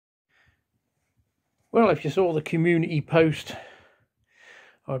Well, if you saw the community post,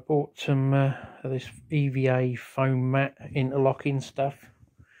 I bought some of this EVA foam mat interlocking stuff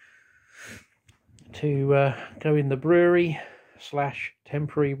to go in the brewery /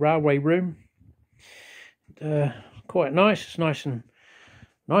 temporary railway room. Quite nice. It's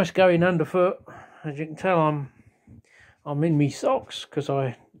nice going underfoot. As you can tell, I'm in me socks because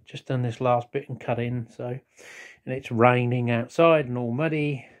I just done this last bit and cut in. So, and it's raining outside and all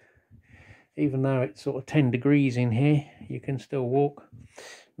muddy. Even though it's sort of 10 degrees in here, you can still walk.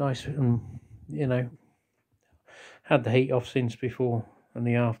 Nice, and you know, had the heat off since before in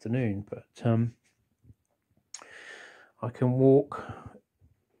the afternoon, but I can walk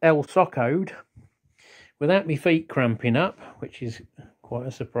El Soco'd without my feet cramping up, which is quite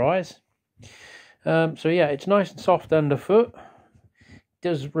a surprise. So yeah, it's nice and soft underfoot.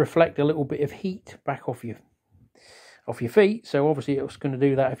 Does reflect a little bit of heat back off your feet, so obviously it's going to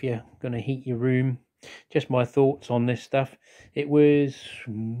do that if you're going to heat your room. Just my thoughts on this stuff. It was,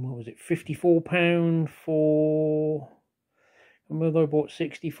 what was it, £54 for, whether I bought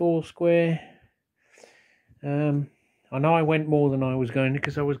 64 square. I know I went more than I was going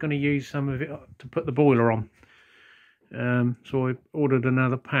because I was going to use some of it to put the boiler on. So I ordered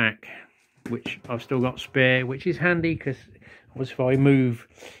another pack, which I've still got spare, which is handy because obviously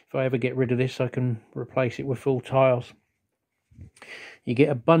if I ever get rid of this, I can replace it with full tiles. You get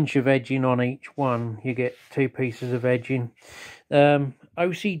a bunch of edging on each one. You get 2 pieces of edging.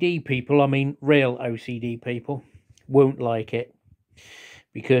 OCD people, I mean real OCD people, won't like it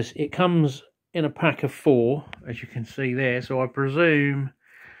because it comes in a pack of 4, as you can see there. So I presume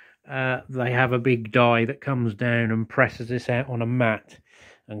they have a big die that comes down and presses this out on a mat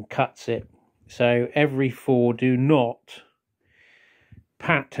and cuts it. So every 4 do not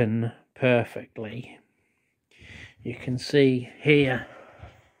pattern perfectly. You can see here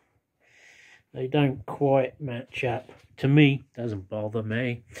they don't quite match up. To me, doesn't bother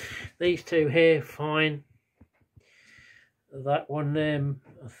me. These 2 here, fine. That one,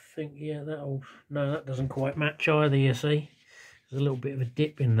 I think, yeah, no, that doesn't quite match either, you see. There's a little bit of a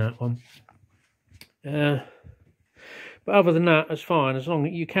dip in that one. But other than that, it's fine, as long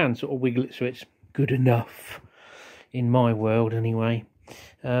as you can sort of wiggle it so it's good enough, in my world anyway.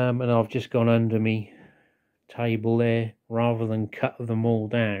 And I've just gone under me table there rather than cut them all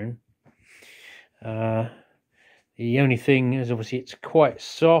down. The only thing is obviously it's quite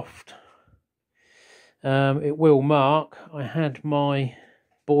soft. It will mark. I had my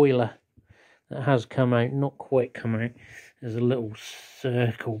boiler that has come out, not quite come out. There's a little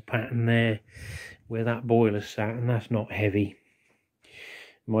circle pattern there where that boiler sat, and that's not heavy.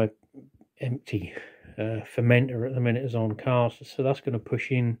 My empty fermenter at the minute is on cast, so that's going to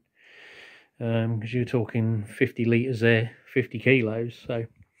push in, because you're talking 50 litres there, 50 kilos. So,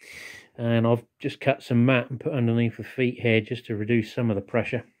 and I've just cut some mat and put underneath the feet here just to reduce some of the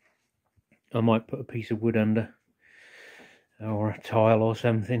pressure. I might put a piece of wood under, or a tile or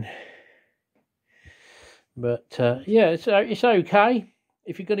something. But yeah, it's okay.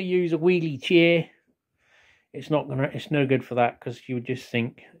 If you're going to use a wheelie chair, it's no good for that, because you would just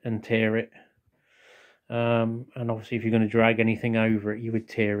sink and tear it. And obviously if you're going to drag anything over it, you would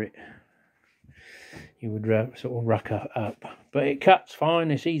tear it. You would sort of ruck up. But it cuts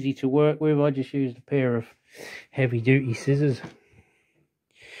fine. It's easy to work with. I just used a pair of heavy duty scissors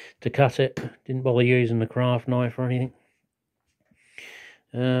to cut it. Didn't bother using the craft knife or anything.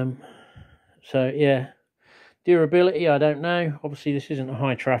 So yeah, durability, I don't know. Obviously this isn't a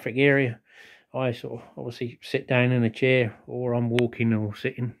high traffic area. I sort of obviously sit down in a chair, or I'm walking or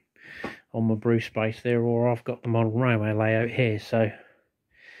sitting on my brew space there, or I've got the modern railway layout here. So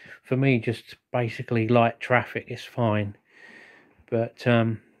for me, just basically light traffic is fine. But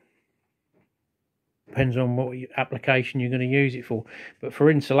depends on what application you're going to use it for. But for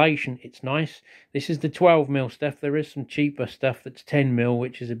insulation, it's nice. This is the 12mm stuff. There is some cheaper stuff that's 10mm,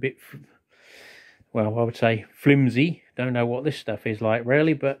 which is a bit, well, I would say flimsy. Don't know what this stuff is like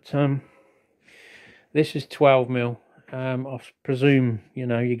really, but this is 12mm. I presume, you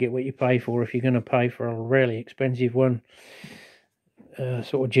know, you get what you pay for. If you're going to pay for a really expensive one,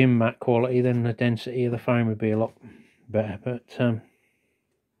 sort of gym mat quality, then the density of the foam would be a lot better. But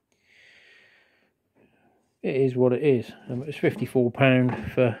it is what it is. It's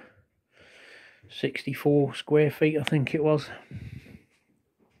 £54 for 64 square feet, I think it was.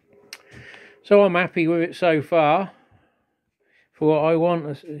 So I'm happy with it so far for what I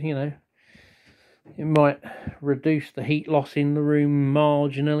want. You know, it might reduce the heat loss in the room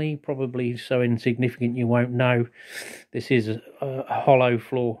marginally, probably so insignificant you won't know. This is a hollow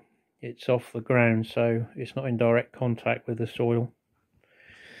floor. It's off the ground, so it's not in direct contact with the soil.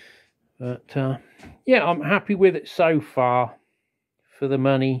 But yeah, I'm happy with it so far for the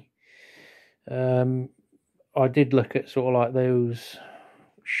money. I did look at sort of like those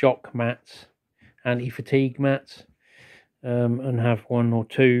shock mats, anti-fatigue mats, and have one or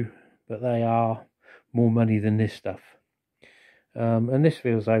two, but they are more money than this stuff. And this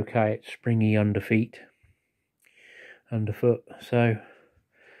feels okay. It's springy underfoot. So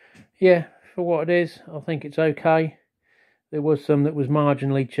yeah, for what it is, I think it's okay. There was some that was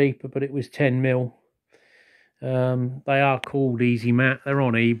marginally cheaper, but it was 10mm. They are called Easy Mat. They're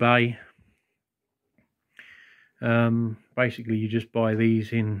on eBay. Basically, you just buy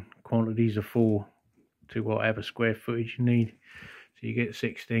these in quantities of 4 to whatever square footage you need. So you get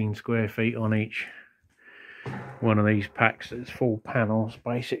 16 square feet on each one of these packs. There's 4 panels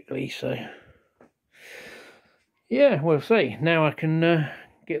basically. So yeah, we'll see. Now I can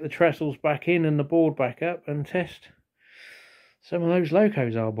get the trestles back in and the board back up and test some of those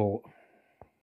locos I bought.